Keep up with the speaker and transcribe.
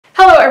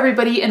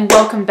everybody, and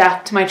welcome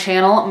back to my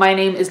channel. My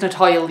name is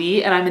Natalia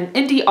Leigh, and I'm an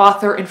indie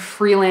author and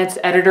freelance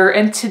editor,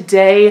 and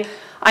today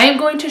I am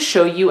going to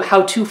show you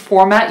how to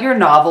format your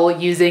novel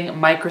using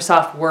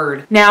Microsoft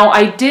Word. Now,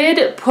 I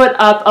did put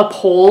up a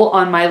poll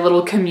on my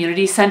little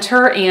community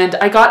center, and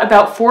I got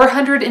about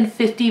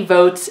 450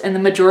 votes, and the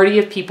majority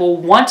of people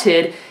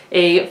wanted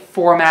a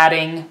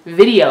formatting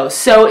video.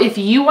 So if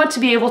you want to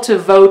be able to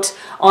vote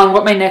on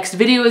what my next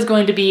video is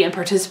going to be and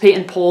participate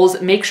in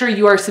polls, make sure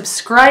you are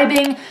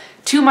subscribing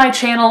to my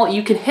channel.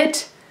 You can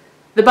hit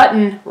the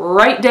button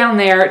right down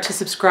there to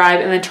subscribe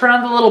and then turn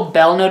on the little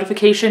bell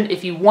notification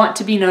if you want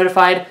to be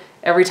notified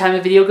every time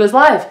a video goes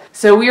live.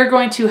 So we are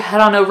going to head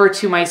on over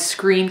to my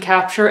screen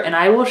capture and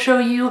I will show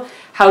you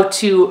how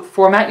to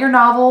format your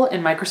novel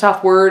in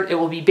Microsoft Word. It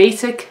will be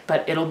basic,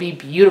 but it'll be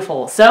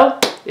beautiful. So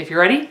if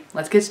you're ready,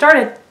 let's get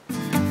started.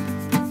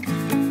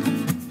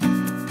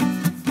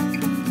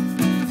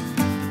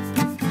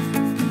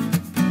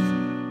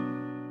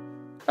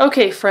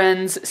 Okay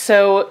friends,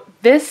 so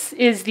this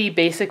is the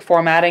basic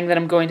formatting that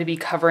I'm going to be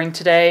covering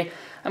today.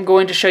 I'm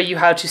going to show you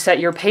how to set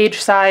your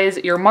page size,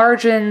 your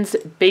margins,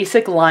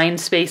 basic line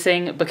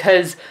spacing,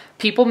 because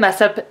people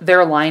mess up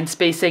their line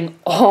spacing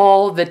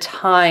all the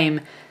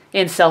time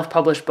in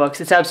self-published books.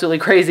 It's absolutely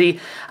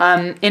crazy.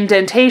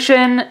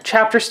 Indentation,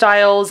 chapter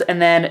styles,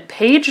 and then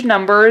page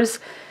numbers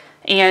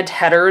and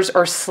headers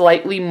are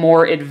slightly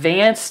more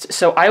advanced.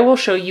 So I will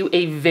show you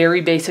a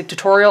very basic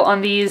tutorial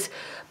on these.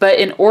 But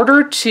in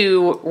order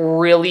to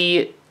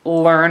really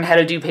learn how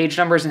to do page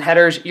numbers and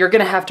headers, you're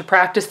going to have to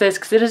practice this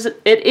because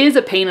it is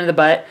a pain in the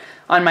butt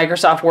on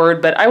Microsoft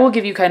Word, but I will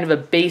give you kind of a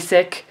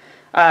basic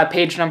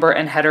page number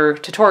and header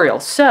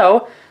tutorial.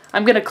 So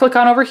I'm going to click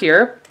on over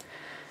here.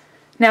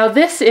 Now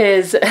this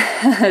is,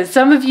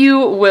 some of you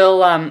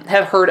will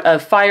have heard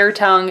of Fire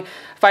Tongue.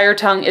 Fire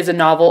Tongue is a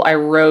novel I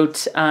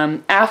wrote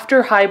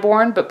after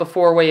Highborn, but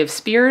before Way of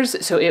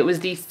Spears, so it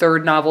was the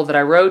third novel that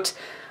I wrote.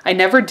 I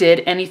never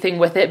did anything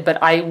with it,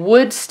 but I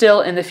would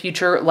still in the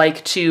future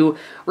like to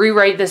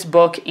rewrite this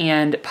book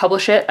and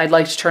publish it. I'd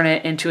like to turn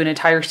it into an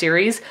entire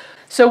series.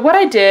 So what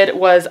I did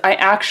was I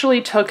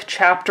actually took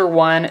chapter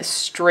 1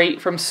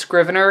 straight from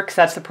Scrivener, because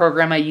that's the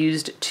program I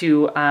used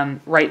to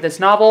write this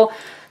novel.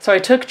 So I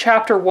took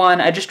chapter 1,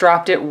 I just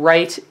dropped it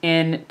right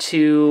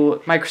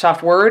into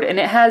Microsoft Word, and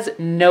it has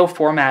no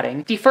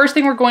formatting. The first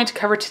thing we're going to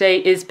cover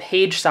today is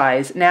page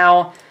size.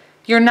 Now,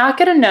 you're not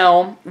going to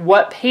know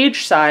what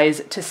page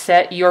size to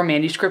set your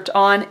manuscript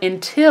on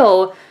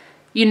until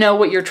you know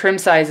what your trim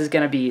size is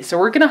going to be. So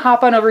we're going to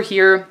hop on over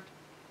here.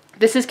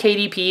 This is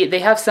KDP. They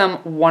have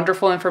some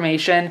wonderful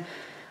information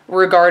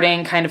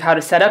regarding kind of how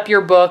to set up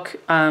your book,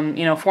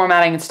 you know,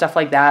 formatting and stuff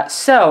like that.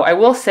 So I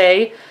will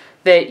say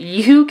that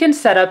you can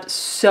set up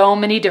so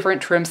many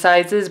different trim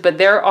sizes, but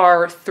there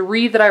are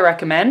 3 that I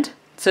recommend.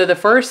 So the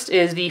first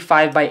is the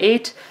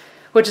 5x8.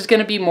 Which is going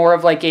to be more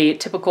of like a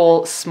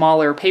typical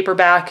smaller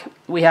paperback.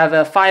 We have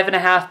a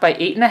 5.5 by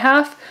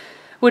 8.5,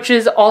 which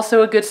is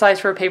also a good size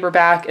for a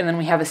paperback. And then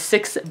we have a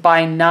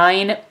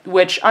 6x9,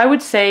 which I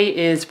would say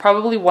is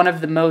probably one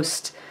of the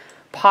most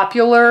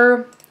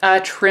popular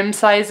trim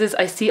sizes.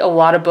 I see a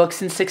lot of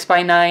books in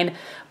 6x9,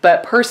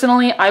 but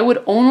personally, I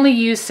would only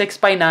use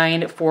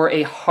 6x9 for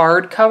a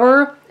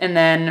hardcover and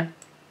then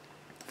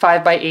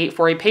 5x8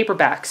 for a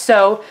paperback.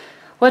 So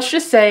let's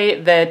just say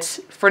that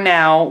for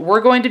now,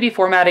 we're going to be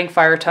formatting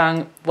Fire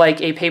Tongue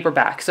like a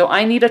paperback. So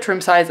I need a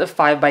trim size of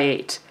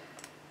 5x8.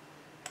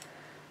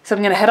 So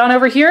I'm going to head on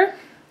over here.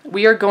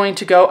 We are going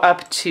to go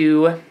up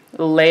to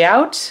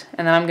Layout,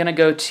 and then I'm going to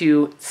go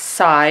to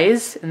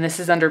Size, and this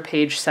is under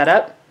Page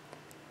Setup.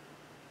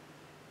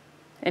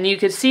 And you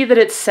can see that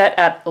it's set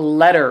at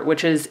letter,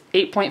 which is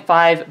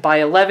 8.5 by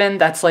 11.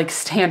 That's like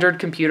standard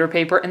computer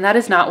paper, and that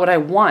is not what I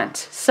want.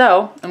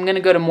 So I'm going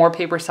to go to More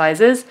Paper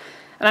Sizes,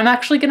 and I'm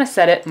actually going to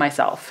set it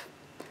myself.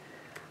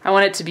 I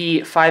want it to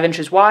be 5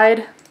 inches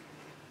wide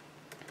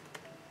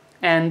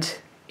and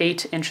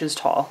 8 inches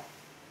tall.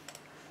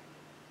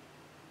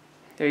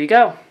 There you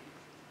go.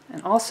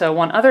 And also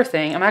one other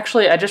thing,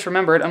 I just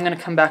remembered, I'm going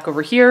to come back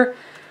over here.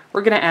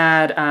 We're going to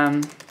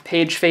add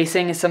page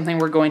facing is something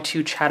we're going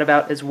to chat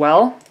about as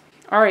well.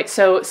 All right,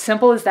 so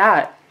simple as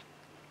that.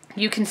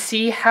 You can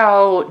see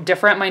how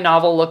different my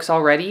novel looks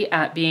already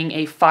at being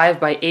a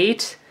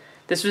 5x8.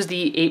 This was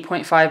the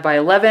 8.5 by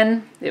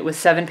 11. It was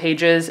 7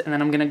 pages, and then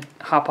I'm going to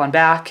hop on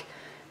back.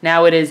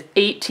 Now it is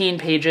 18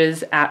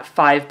 pages at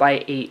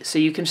 5x8. So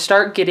you can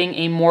start getting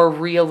a more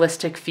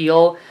realistic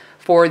feel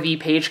for the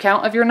page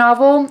count of your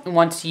novel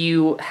once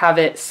you have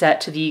it set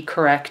to the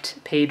correct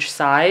page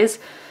size.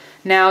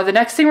 Now the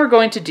next thing we're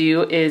going to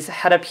do is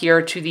head up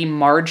here to the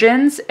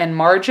margins, and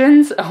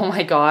margins, oh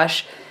my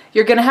gosh,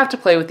 you're going to have to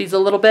play with these a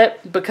little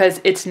bit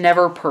because it's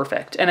never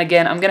perfect. And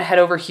again, I'm going to head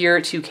over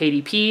here to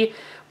KDP,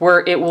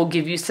 where it will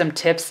give you some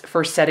tips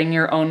for setting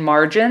your own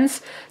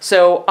margins.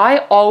 So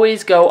I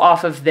always go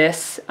off of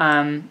this,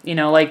 you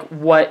know, like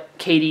what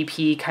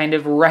KDP kind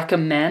of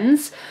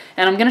recommends.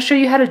 And I'm going to show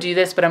you how to do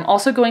this, but I'm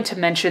also going to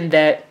mention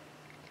that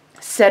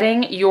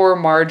setting your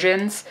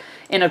margins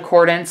in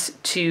accordance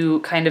to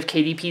kind of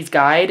KDP's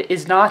guide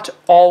is not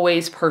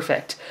always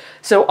perfect.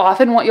 So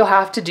often what you'll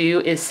have to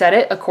do is set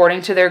it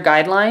according to their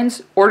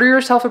guidelines, order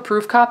yourself a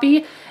proof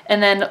copy,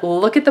 and then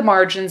look at the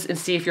margins and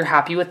see if you're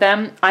happy with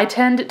them. I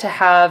tend to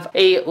have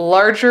a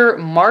larger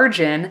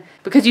margin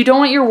because you don't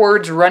want your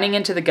words running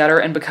into the gutter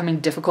and becoming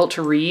difficult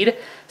to read.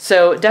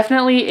 So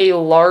definitely a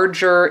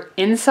larger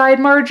inside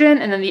margin,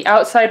 and then the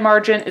outside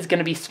margin is going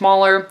to be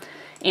smaller,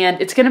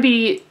 and it's going to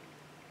be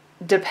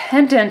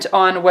dependent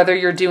on whether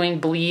you're doing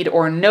bleed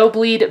or no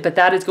bleed, but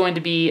that is going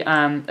to be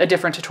a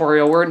different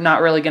tutorial. We're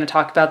not really going to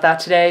talk about that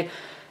today.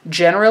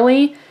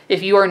 Generally,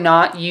 if you are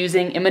not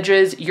using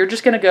images, you're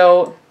just going to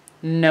go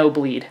no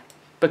bleed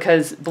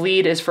because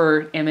bleed is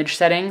for image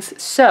settings.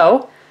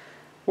 So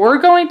we're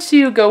going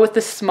to go with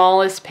the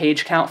smallest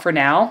page count for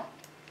now.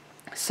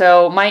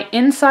 So my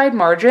inside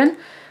margin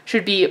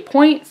should be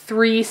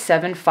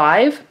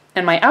 0.375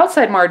 and my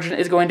outside margin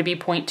is going to be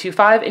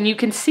 0.25, and you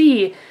can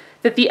see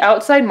that the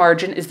outside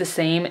margin is the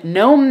same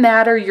no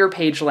matter your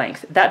page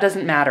length. That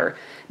doesn't matter.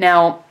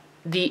 Now,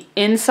 the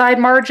inside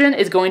margin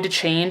is going to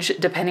change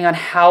depending on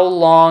how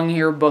long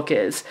your book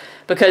is,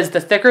 because the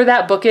thicker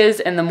that book is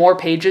and the more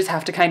pages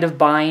have to kind of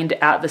bind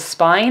at the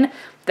spine,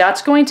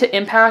 that's going to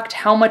impact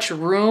how much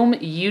room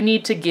you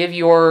need to give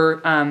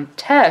your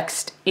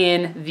text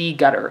in the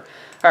gutter.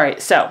 All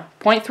right, so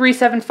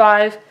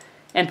 0.375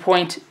 and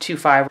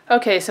 0.25.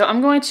 Okay, so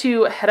I'm going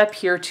to head up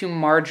here to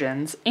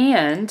margins,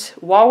 and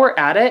while we're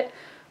at it,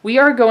 we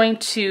are going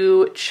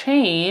to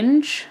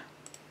change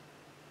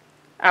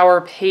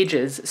our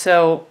pages.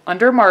 So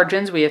under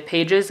margins, we have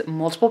pages,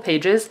 multiple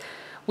pages.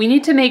 We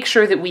need to make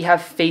sure that we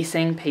have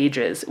facing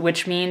pages,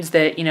 which means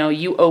that, you know,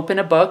 you open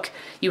a book,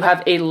 you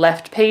have a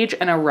left page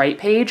and a right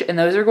page, and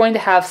those are going to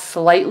have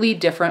slightly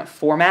different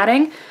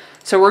formatting.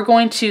 So we're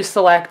going to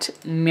select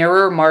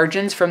mirror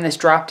margins from this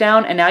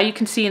dropdown, and now you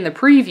can see in the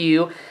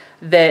preview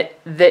that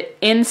the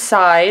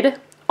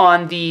inside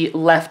on the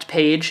left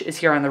page is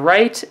here on the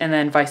right, and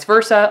then vice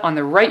versa. On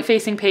the right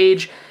facing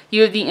page,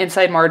 you have the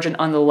inside margin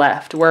on the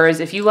left, whereas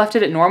if you left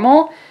it at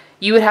normal,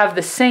 you would have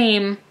the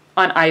same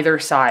on either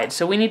side.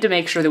 So we need to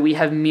make sure that we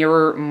have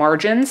mirror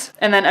margins.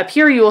 And then up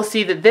here you will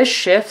see that this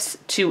shifts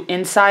to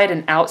inside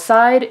and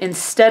outside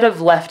instead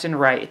of left and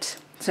right.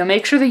 So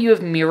make sure that you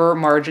have mirror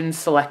margins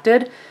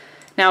selected.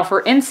 Now for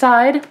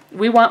inside,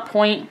 we want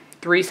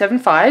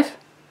 0.375,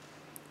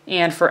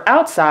 and for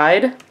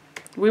outside,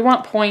 we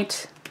want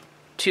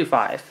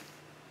 0.25.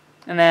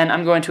 And then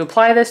I'm going to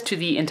apply this to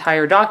the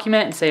entire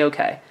document and say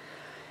okay.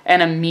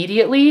 And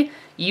immediately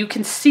you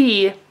can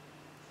see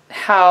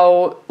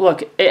how,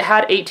 look, it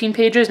had 18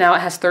 pages, now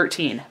it has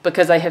 13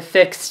 because I have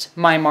fixed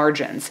my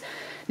margins.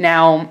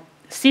 Now,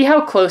 see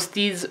how close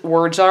these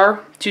words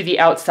are to the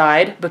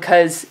outside,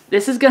 because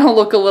this is going to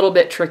look a little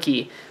bit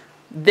tricky.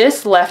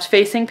 This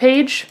left-facing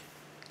page,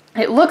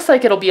 it looks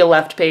like it'll be a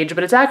left page,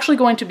 but it's actually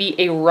going to be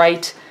a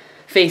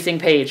right-facing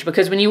page,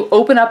 because when you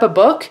open up a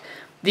book,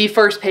 the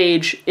first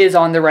page is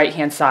on the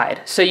right-hand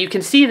side. So you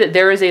can see that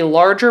there is a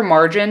larger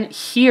margin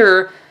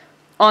here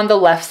on the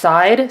left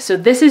side. So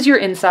this is your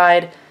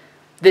inside,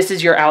 this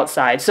is your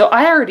outside. So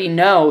I already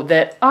know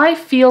that I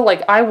feel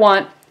like I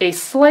want a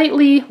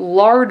slightly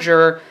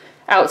larger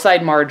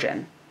outside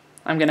margin.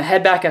 I'm going to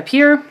head back up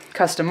here,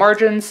 custom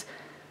margins,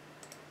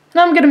 and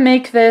I'm going to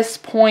make this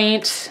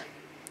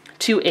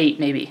 0.28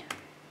 maybe.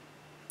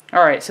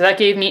 All right, so that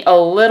gave me a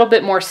little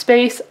bit more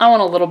space. I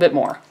want a little bit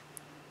more.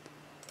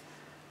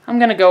 I'm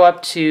going to go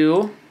up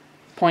to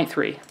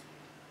 0.3.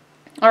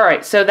 All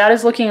right, so that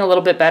is looking a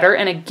little bit better.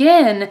 And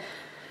again,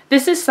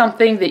 this is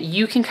something that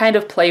you can kind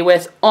of play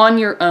with on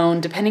your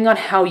own, depending on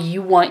how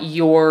you want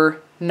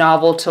your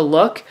novel to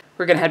look.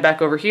 We're going to head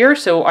back over here.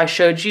 So I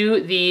showed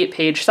you the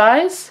page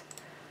size.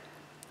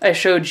 I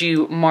showed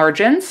you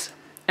margins.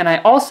 And I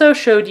also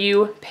showed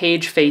you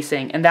page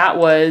facing, and that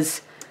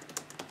was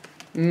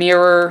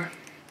mirror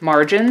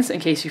margins, in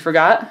case you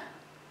forgot.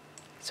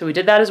 So we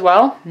did that as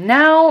well.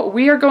 Now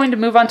we are going to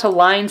move on to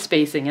line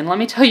spacing, and let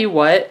me tell you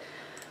what,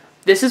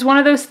 this is one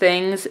of those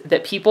things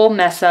that people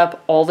mess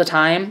up all the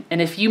time,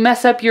 and if you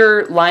mess up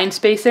your line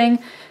spacing,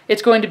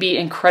 it's going to be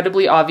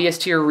incredibly obvious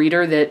to your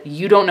reader that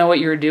you don't know what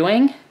you're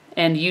doing,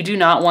 and you do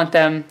not want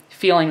them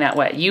feeling that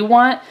way. You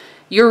want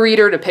your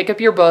reader to pick up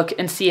your book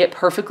and see it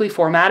perfectly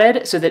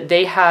formatted so that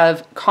they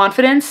have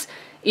confidence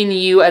in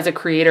you as a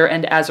creator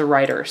and as a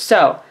writer.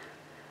 So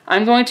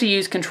I'm going to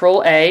use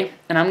Control A,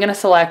 and I'm going to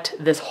select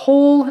this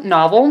whole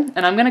novel,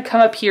 and I'm going to come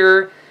up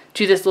here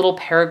to this little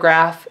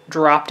paragraph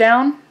drop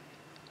down,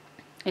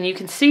 and you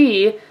can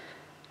see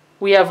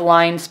we have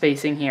line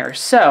spacing here.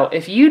 So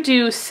if you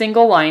do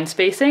single line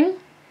spacing,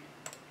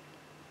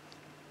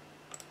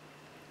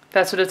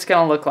 that's what it's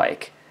going to look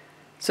like.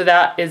 So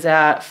that is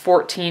at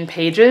 14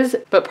 pages,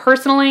 but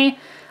personally,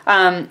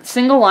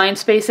 single line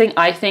spacing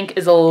I think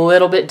is a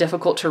little bit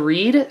difficult to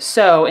read.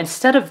 So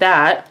instead of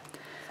that,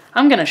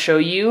 I'm going to show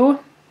you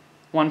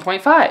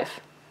 1.5.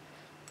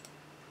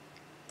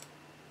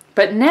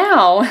 But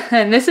now,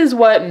 and this is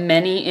what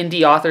many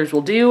indie authors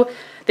will do,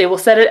 they will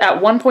set it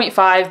at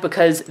 1.5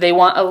 because they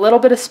want a little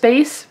bit of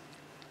space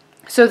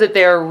so that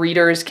their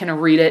readers can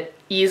read it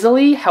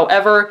easily.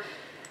 However,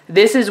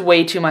 this is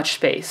way too much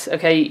space,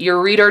 okay?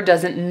 Your reader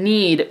doesn't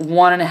need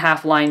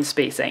 1.5 line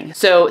spacing.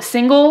 So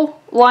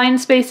single line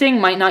spacing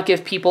might not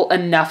give people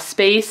enough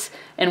space,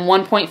 and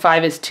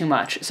 1.5 is too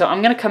much. So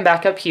I'm gonna come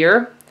back up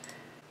here.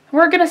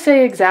 We're gonna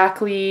say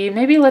exactly,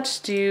 maybe let's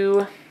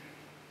do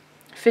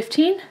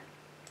 15.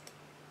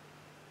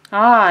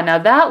 Ah, now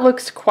that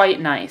looks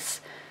quite nice.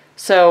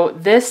 So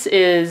this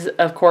is,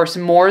 of course,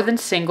 more than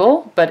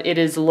single, but it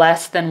is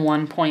less than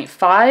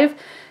 1.5.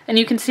 And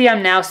you can see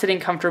I'm now sitting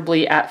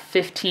comfortably at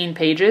 15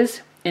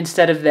 pages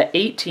instead of the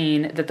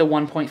 18 that the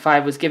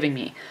 1.5 was giving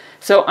me.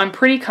 So I'm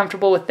pretty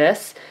comfortable with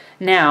this.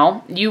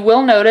 Now, you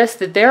will notice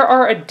that there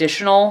are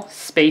additional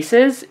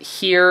spaces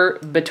here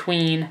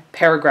between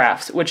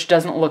paragraphs, which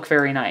doesn't look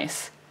very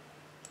nice.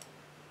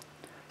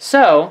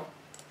 So,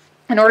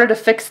 in order to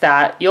fix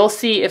that, you'll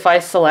see if I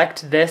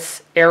select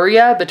this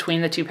area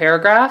between the two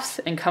paragraphs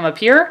and come up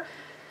here,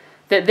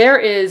 that there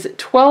is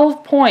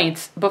 12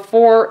 points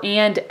before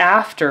and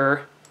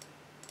after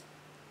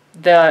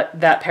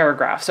that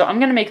paragraph. So I'm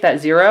going to make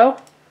that 0,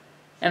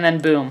 and then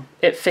boom,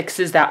 it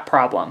fixes that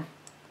problem.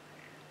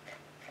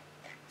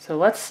 So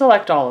let's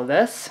select all of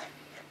this.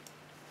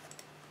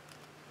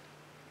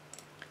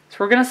 So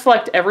we're going to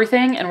select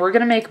everything, and we're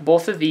going to make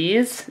both of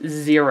these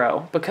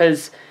 0,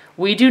 because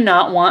we do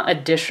not want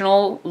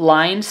additional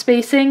line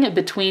spacing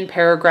between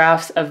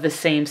paragraphs of the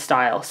same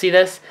style. See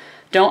this?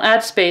 Don't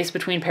add space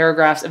between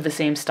paragraphs of the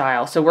same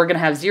style. So we're going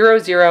to have 0,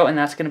 0, and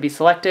that's going to be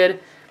selected.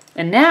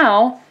 And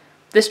now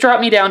this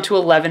dropped me down to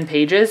 11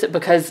 pages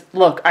because,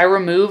 look, I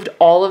removed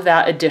all of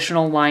that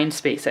additional line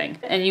spacing.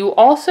 And you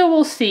also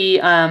will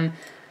see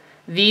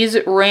these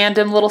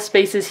random little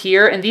spaces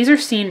here, and these are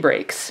scene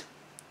breaks.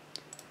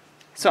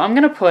 So I'm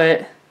going to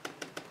put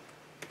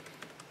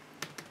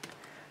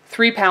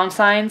 3 pound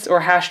signs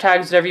or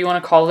hashtags, whatever you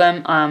want to call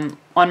them,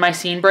 on my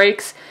scene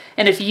breaks.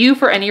 And if you,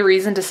 for any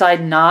reason,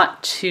 decide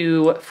not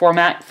to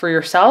format for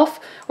yourself,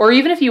 or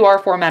even if you are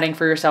formatting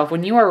for yourself,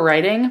 when you are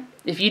writing,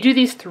 if you do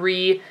these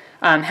 3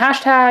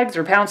 hashtags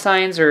or pound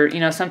signs,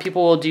 or some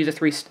people will do the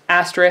 3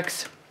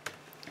 asterisks,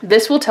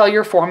 this will tell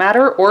your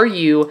formatter or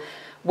you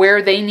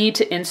where they need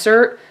to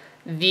insert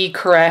the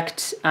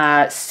correct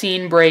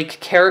scene break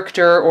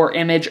character or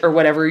image or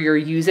whatever you're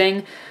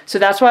using. So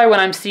that's why when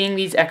I'm seeing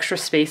these extra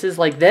spaces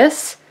like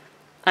this,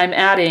 I'm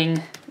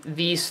adding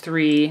these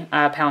 3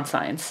 pound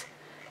signs,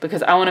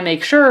 because I want to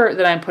make sure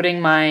that I'm putting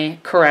my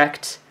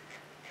correct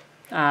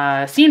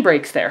scene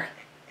breaks there.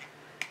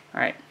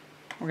 All right,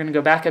 we're going to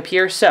go back up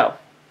here. So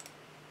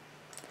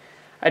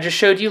I just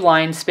showed you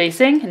line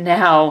spacing.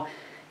 Now,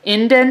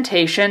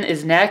 indentation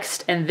is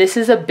next, and this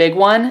is a big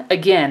one.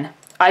 Again,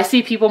 I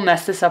see people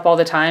mess this up all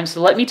the time,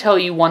 so let me tell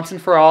you once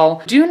and for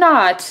all, do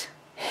not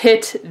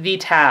hit the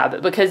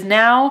tab, because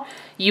now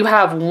you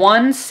have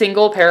one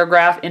single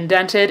paragraph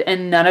indented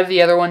and none of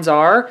the other ones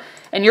are,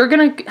 and you're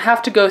going to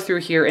have to go through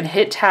here and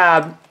hit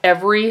tab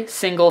every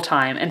single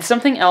time. And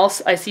something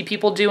else I see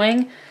people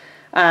doing,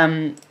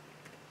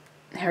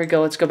 here we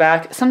go, let's go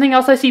back. Something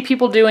else I see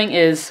people doing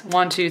is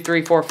 1, 2,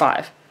 3, 4,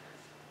 5.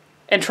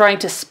 And trying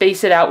to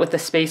space it out with the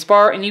space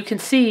bar, and you can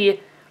see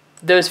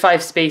those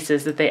 5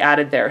 spaces that they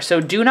added there.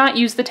 So do not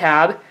use the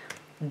tab,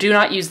 do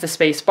not use the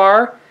space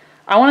bar.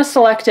 I want to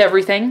select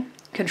everything,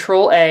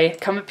 Control A,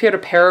 come up here to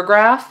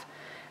paragraph,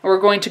 and we're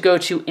going to go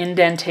to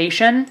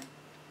indentation,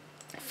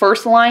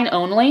 first line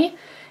only,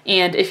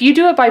 and if you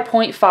do it by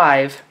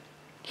 0.5,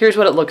 here's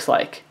what it looks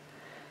like.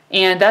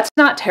 And that's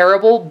not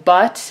terrible,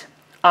 but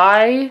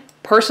I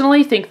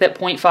personally think that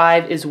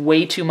 0.5 is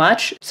way too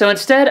much. So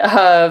instead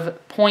of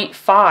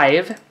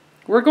 0.5,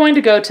 we're going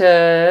to go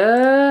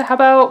to, how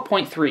about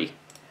 0.3?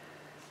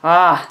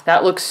 Ah,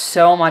 that looks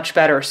so much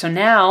better. So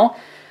now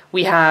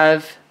we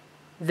have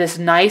this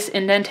nice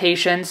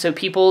indentation so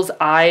people's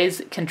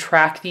eyes can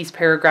track these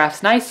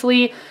paragraphs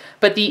nicely,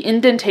 but the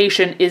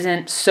indentation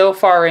isn't so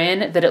far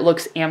in that it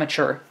looks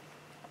amateur.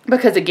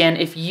 Because again,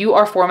 if you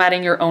are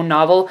formatting your own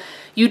novel,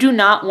 you do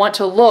not want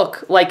to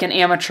look like an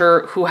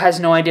amateur who has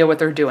no idea what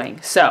they're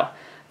doing. So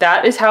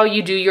that is how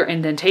you do your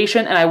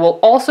indentation. And I will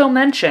also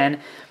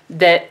mention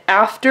that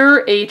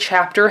after a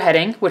chapter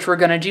heading, which we're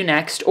going to do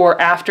next, or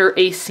after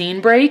a scene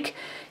break,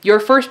 your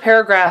first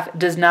paragraph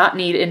does not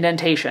need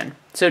indentation.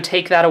 So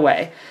take that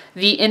away.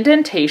 The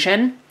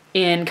indentation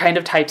in kind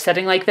of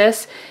typesetting like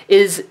this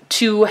is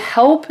to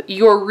help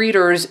your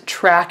readers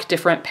track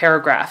different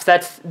paragraphs.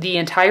 That's the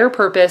entire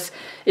purpose,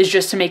 is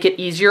just to make it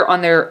easier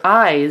on their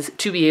eyes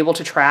to be able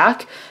to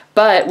track.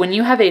 But when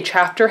you have a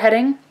chapter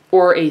heading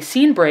or a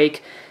scene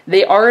break,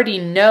 they already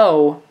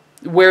know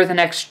where the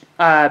next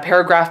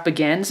paragraph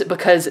begins,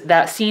 because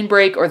that scene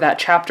break or that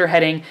chapter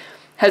heading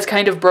has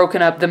kind of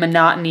broken up the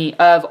monotony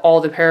of all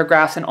the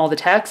paragraphs and all the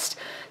text.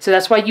 So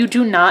that's why you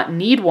do not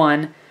need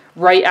one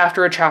right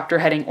after a chapter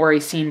heading or a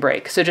scene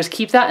break. So just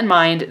keep that in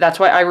mind. That's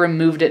why I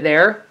removed it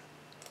there.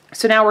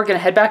 So now we're going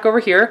to head back over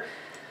here.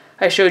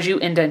 I showed you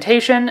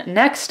indentation.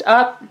 Next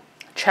up,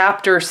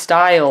 chapter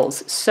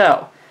styles.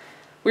 So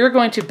we're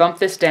going to bump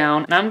this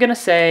down, and I'm going to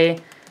say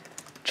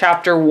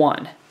chapter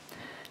 1.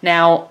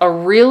 Now, a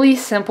really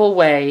simple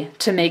way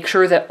to make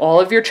sure that all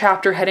of your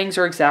chapter headings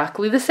are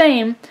exactly the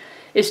same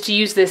is to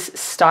use this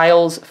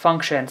styles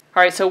function.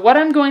 All right, so what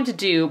I'm going to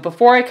do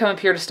before I come up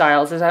here to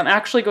styles is I'm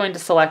actually going to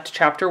select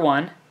chapter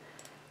 1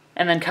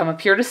 and then come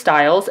up here to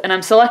styles, and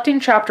I'm selecting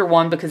chapter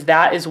 1 because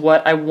that is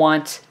what I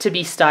want to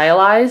be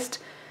stylized.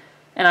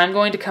 And I'm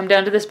going to come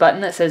down to this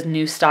button that says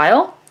new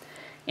style,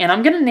 and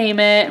I'm going to name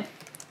it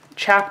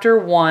chapter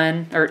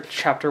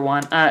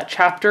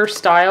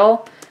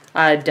style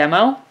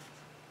demo.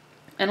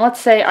 And let's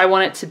say I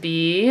want it to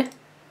be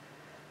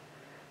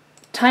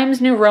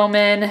Times New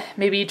Roman,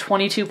 maybe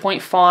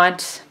 22-point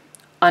font,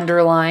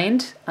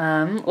 underlined.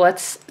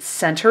 Let's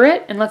center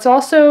it, and let's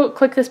also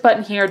click this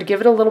button here to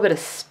give it a little bit of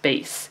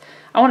space.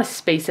 I want to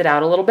space it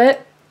out a little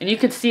bit, and you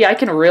can see I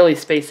can really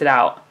space it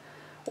out,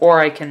 or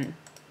I can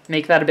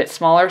make that a bit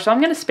smaller. So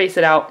I'm going to space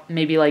it out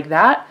maybe like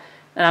that,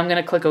 and I'm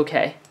going to click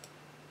OK.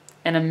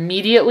 And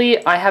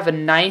immediately I have a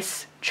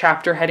nice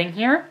chapter heading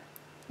here,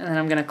 and then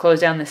I'm going to close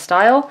down this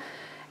style.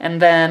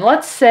 And then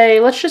let's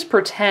just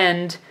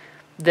pretend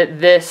that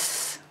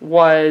this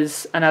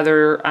was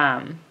another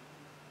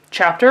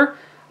chapter.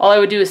 All I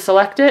would do is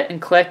select it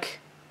and click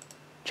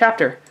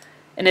chapter,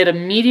 and it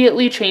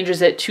immediately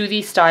changes it to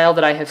the style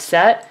that I have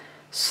set.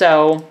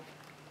 So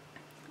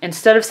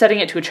instead of setting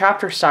it to a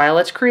chapter style,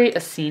 let's create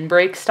a scene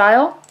break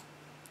style.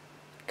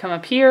 Come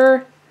up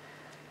here.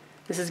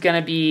 This is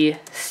going to be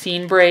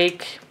scene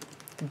break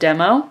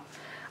demo.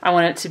 I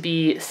want it to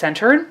be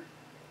centered,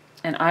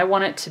 and I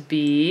want it to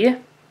be,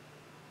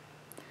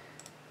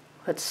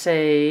 let's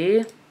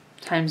say,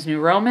 Times New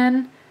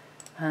Roman,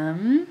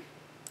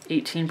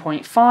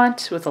 18-point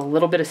font with a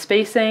little bit of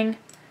spacing.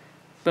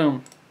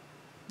 Boom.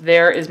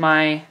 There is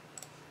my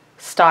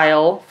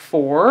style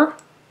for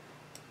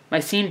my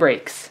scene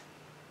breaks.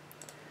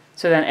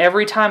 So then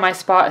every time I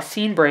spot a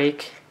scene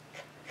break,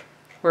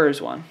 where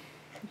is one?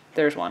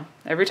 There's one.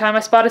 Every time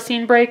I spot a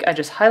scene break, I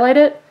just highlight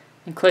it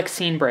and click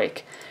scene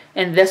break.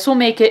 And this will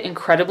make it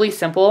incredibly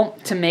simple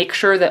to make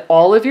sure that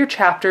all of your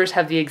chapters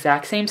have the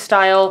exact same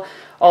style,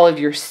 all of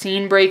your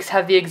scene breaks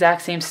have the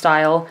exact same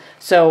style.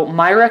 So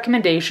my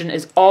recommendation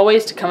is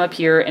always to come up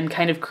here and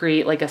kind of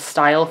create like a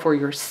style for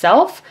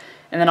yourself.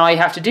 And then all you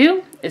have to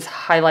do is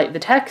highlight the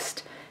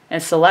text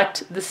and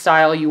select the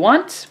style you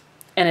want.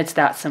 And it's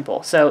that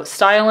simple. So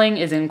styling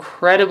is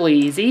incredibly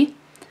easy.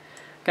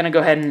 Gonna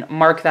go ahead and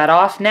mark that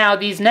off. Now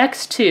these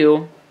next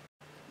two,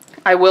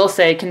 I will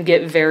say, can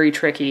get very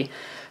tricky.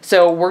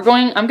 So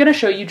I'm gonna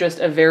show you just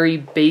a very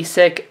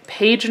basic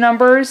page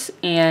numbers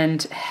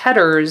and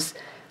headers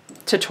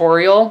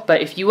tutorial, but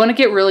if you want to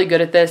get really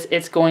good at this,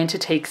 it's going to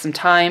take some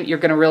time. You're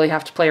going to really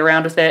have to play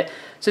around with it.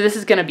 So this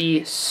is going to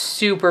be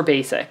super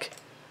basic.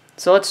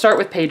 So let's start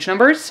with page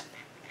numbers.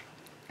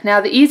 Now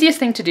the easiest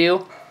thing to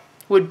do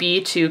would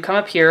be to come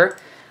up here.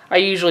 I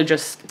usually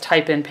just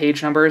type in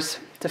page numbers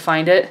to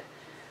find it.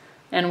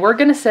 And we're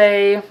going to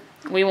say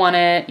we want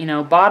it,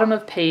 bottom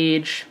of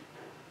page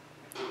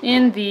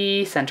in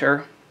the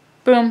center.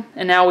 Boom.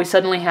 And now we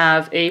suddenly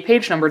have a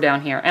page number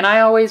down here. And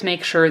I always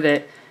make sure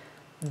that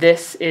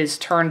this is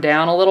turned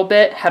down a little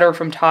bit, header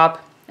from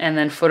top and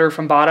then footer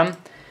from bottom,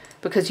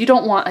 because you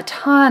don't want a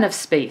ton of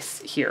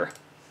space here.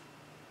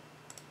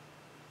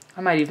 I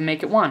might even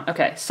make it 1.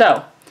 Okay,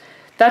 so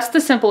that's the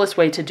simplest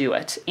way to do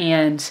it.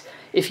 And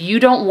if you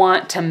don't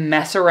want to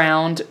mess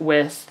around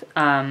with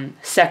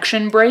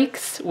section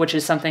breaks, which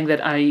is something that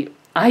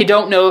I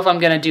don't know if I'm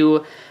going to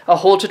do a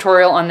whole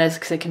tutorial on this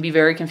because it can be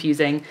very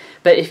confusing,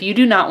 but if you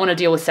do not want to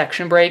deal with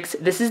section breaks,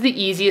 this is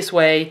the easiest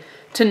way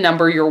to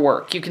number your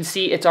work. You can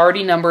see it's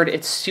already numbered.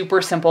 It's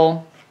super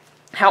simple.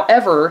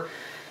 However,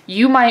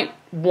 you might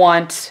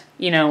want,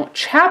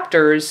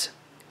 chapters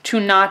to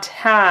not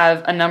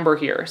have a number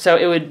here. So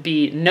it would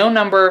be no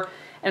number,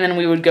 and then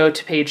we would go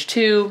to page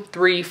 2,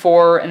 3,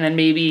 4, and then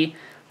maybe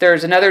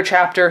there's another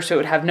chapter, so it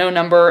would have no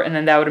number, and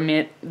then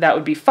that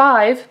would be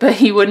 5,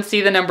 but you wouldn't see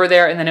the number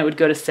there, and then it would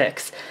go to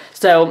 6.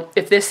 So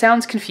if this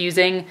sounds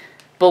confusing,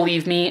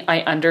 believe me,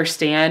 I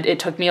understand. It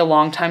took me a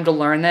long time to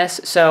learn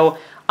this, so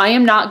I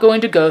am not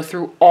going to go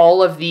through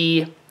all of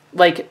the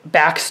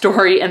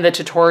backstory and the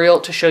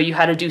tutorial to show you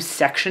how to do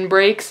section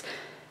breaks.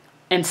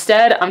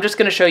 Instead, I'm just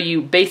going to show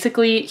you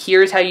basically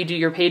here's how you do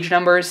your page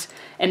numbers.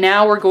 And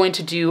now we're going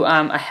to do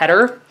a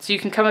header. So you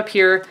can come up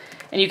here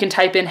and you can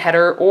type in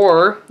header,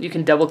 or you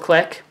can double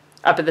click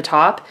up at the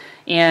top.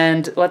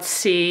 And let's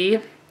see,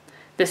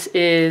 this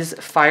is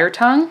Fire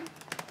Tongue.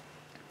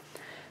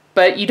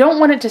 But you don't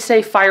want it to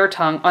say Fire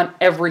Tongue on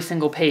every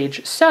single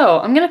page. So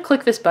I'm going to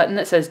click this button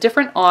that says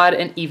different odd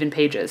and even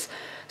pages.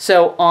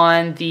 So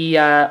on the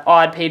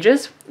odd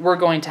pages, we're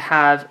going to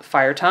have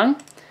Fire Tongue.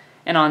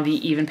 And on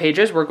the even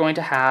pages, we're going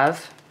to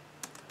have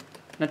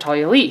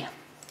Natalia Leigh.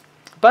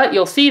 But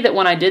you'll see that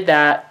when I did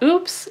that,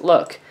 oops,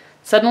 look,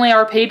 suddenly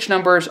our page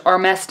numbers are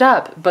messed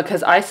up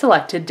because I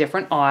selected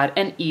different odd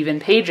and even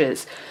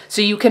pages.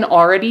 So you can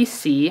already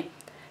see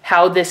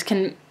how this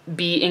can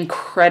be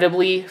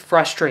incredibly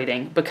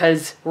frustrating,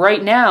 because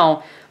right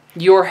now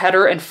your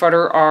header and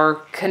footer are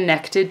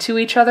connected to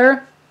each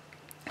other.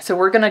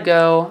 So I'm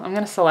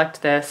going to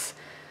select this.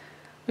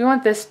 we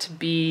want this to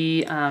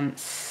be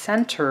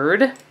centered.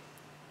 There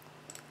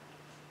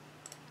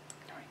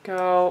we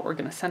go. We're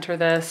going to center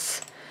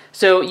this.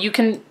 So you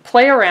can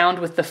play around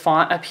with the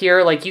font up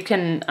here. Like you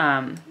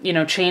can, you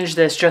know, change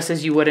this just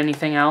as you would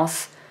anything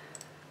else.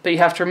 But you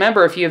have to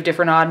remember, if you have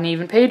different odd and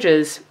even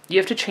pages, you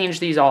have to change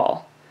these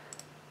all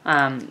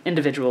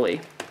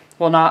individually.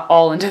 Well, not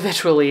all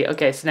individually.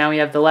 Okay, so now we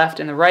have the left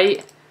and the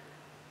right.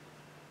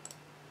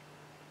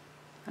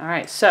 All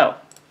right, so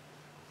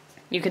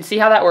you can see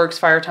how that works,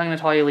 Fire Tongue,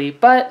 Natalia, Leigh.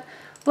 But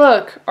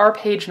look, our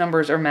page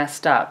numbers are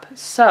messed up.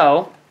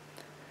 So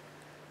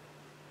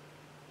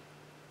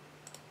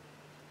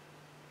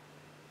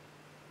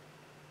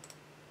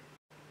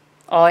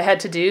all I had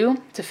to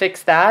do to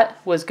fix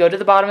that was go to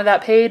the bottom of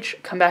that page,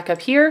 come back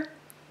up here,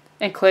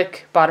 and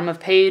click bottom of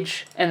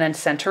page, and then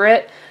center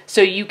it.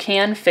 So you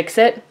can fix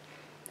it,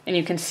 and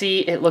you can see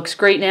it looks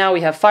great now.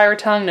 We have Fire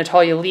Tongue,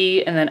 Natalia,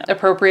 Leigh, and then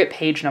appropriate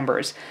page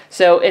numbers.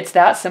 So it's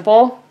that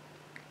simple.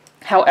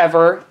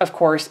 However, of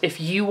course,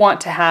 if you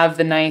want to have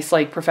the nice,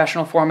 like,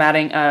 professional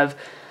formatting of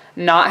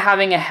not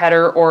having a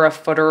header or a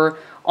footer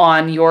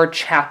on your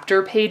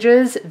chapter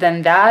pages,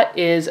 then that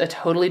is a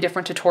totally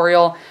different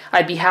tutorial.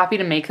 I'd be happy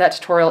to make that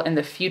tutorial in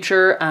the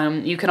future.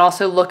 You can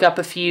also look up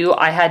a few.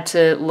 I had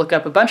to look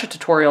up a bunch of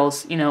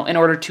tutorials, you know, in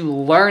order to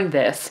learn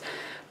this,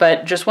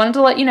 but just wanted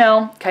to let you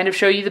know, kind of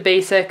show you the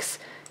basics.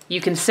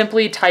 You can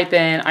simply type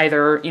in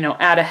either, you know,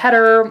 add a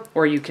header,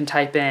 or you can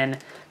type in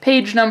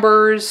page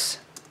numbers,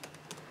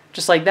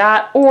 just like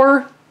that,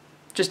 or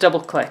just double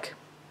click,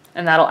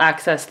 and that'll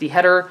access the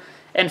header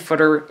and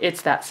footer.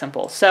 It's that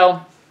simple.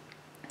 So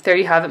there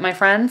you have it, my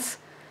friends.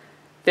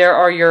 There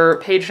are your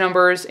page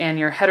numbers and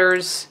your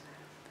headers.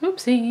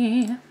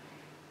 Oopsie.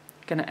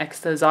 Gonna X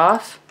those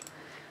off.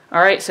 All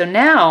right, so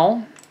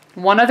now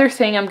one other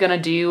thing I'm gonna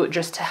do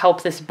just to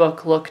help this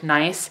book look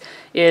nice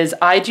is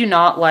I do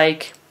not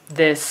like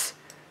this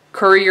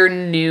Courier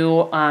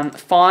New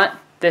font.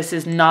 This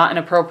is not an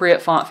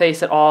appropriate font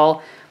face at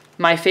all.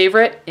 My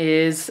favorite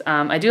is,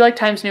 I do like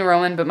Times New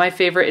Roman, but my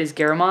favorite is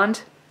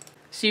Garamond.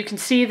 So you can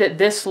see that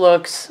this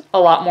looks a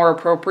lot more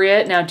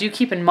appropriate. Now do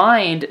keep in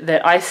mind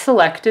that I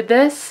selected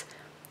this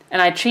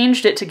and I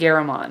changed it to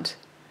Garamond.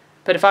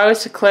 But if I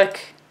was to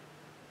click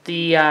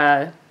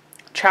the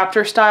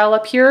chapter style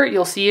up here,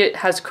 you'll see it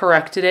has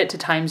corrected it to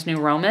Times New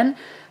Roman,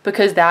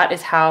 because that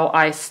is how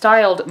I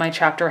styled my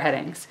chapter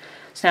headings.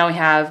 So now we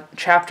have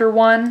chapter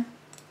 1,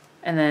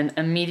 and then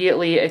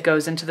immediately it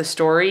goes into the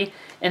story.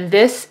 And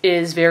this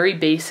is very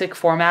basic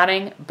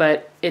formatting,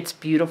 but it's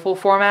beautiful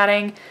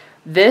formatting.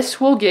 This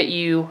will get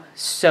you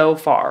so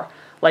far,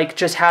 like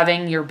just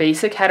having your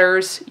basic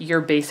headers, your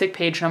basic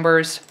page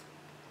numbers.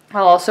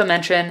 I'll also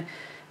mention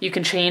you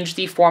can change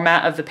the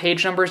format of the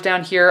page numbers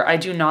down here. I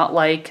do not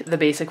like the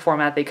basic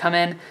format they come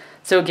in.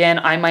 So again,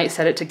 I might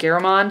set it to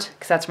Garamond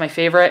because that's my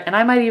favorite, and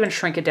I might even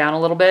shrink it down a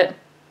little bit.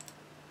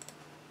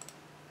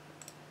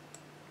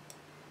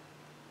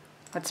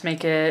 Let's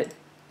make it,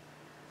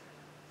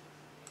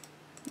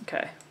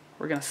 okay,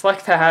 we're gonna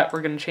select that.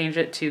 We're gonna change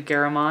it to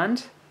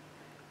Garamond.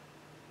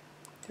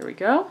 There we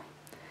go.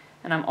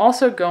 And I'm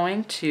also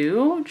going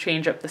to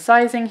change up the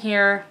sizing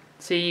here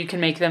so you can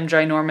make them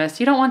ginormous.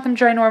 You don't want them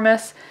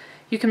ginormous.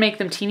 You can make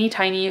them teeny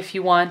tiny if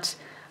you want.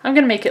 I'm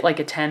gonna make it like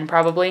a 10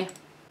 probably.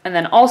 And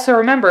then also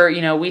remember,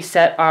 you know, we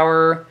set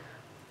our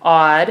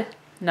odd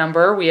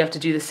number. We have to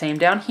do the same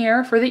down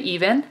here for the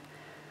even.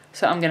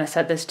 So I'm gonna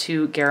set this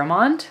to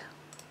Garamond.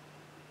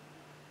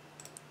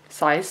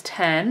 Size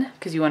 10,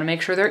 because you wanna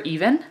make sure they're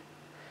even.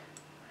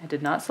 I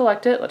did not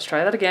select it. Let's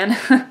try that again.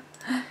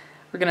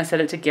 We're going to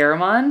set it to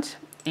Garamond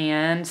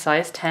and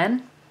size 10.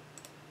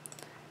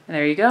 And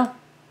there you go.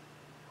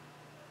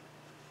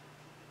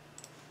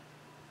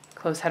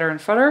 Close header and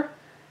footer.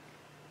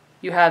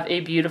 You have a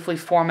beautifully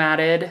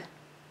formatted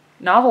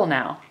novel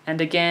now.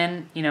 And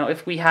again, you know,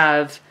 if we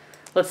have,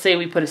 let's say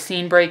we put a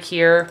scene break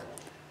here,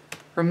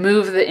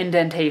 remove the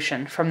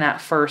indentation from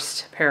that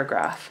first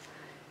paragraph.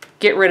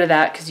 Get rid of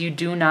that because you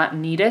do not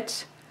need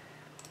it.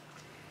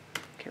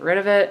 Get rid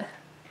of it.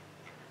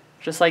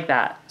 Just like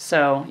that.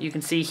 So you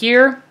can see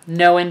here,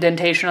 no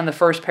indentation on the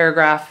first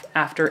paragraph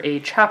after a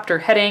chapter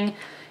heading,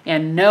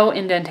 and no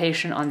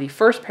indentation on the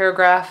first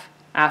paragraph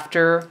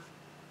after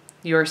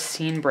your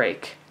scene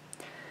break.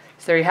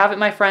 So there you have it,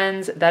 my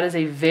friends. That is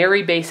a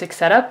very basic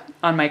setup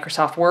on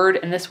Microsoft Word,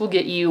 and this will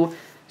get you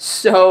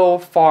so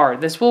far.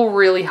 This will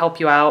really help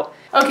you out.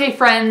 Okay,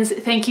 friends,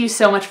 thank you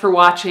so much for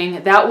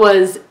watching. That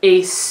was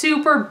a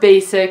super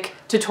basic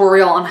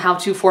tutorial on how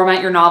to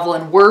format your novel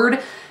in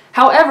Word.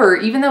 However,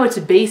 even though it's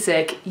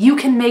basic, you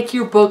can make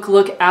your book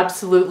look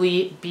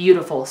absolutely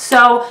beautiful.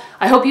 So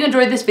I hope you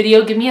enjoyed this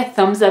video. Give me a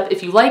thumbs up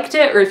if you liked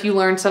it or if you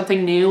learned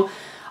something new.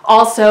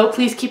 Also,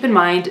 please keep in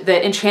mind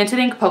that Enchanted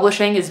Ink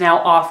Publishing is now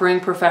offering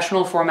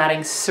professional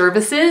formatting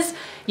services.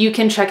 You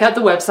can check out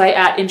the website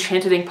at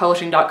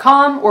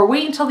enchantedinkpublishing.com or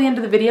wait until the end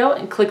of the video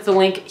and click the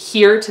link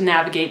here to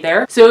navigate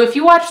there. So if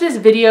you watch this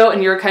video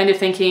and you're kind of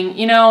thinking,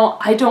 you know,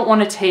 I don't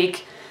want to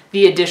take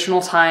the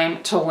additional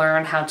time to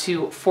learn how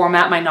to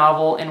format my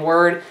novel in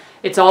Word,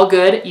 it's all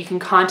good. You can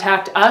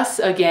contact us.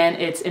 Again,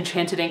 it's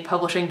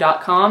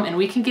enchantedinkpublishing.com, and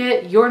we can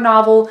get your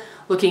novel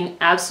looking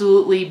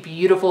absolutely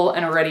beautiful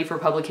and ready for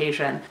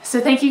publication. So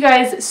thank you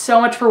guys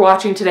so much for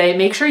watching today.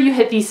 Make sure you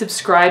hit the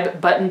subscribe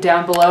button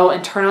down below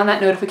and turn on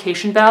that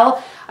notification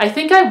bell. I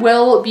think I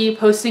will be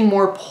posting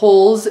more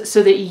polls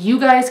so that you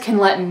guys can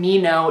let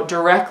me know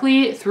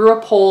directly through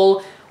a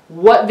poll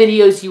what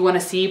videos you want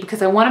to see,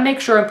 because I want to make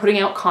sure I'm putting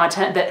out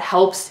content that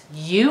helps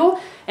you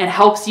and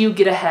helps you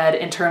get ahead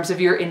in terms of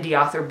your indie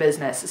author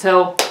business.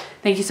 So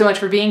thank you so much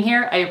for being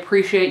here. I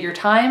appreciate your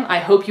time. I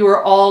hope you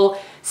are all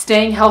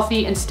staying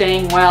healthy and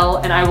staying well,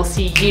 and I will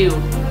see you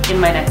in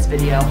my next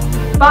video.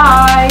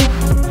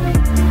 Bye!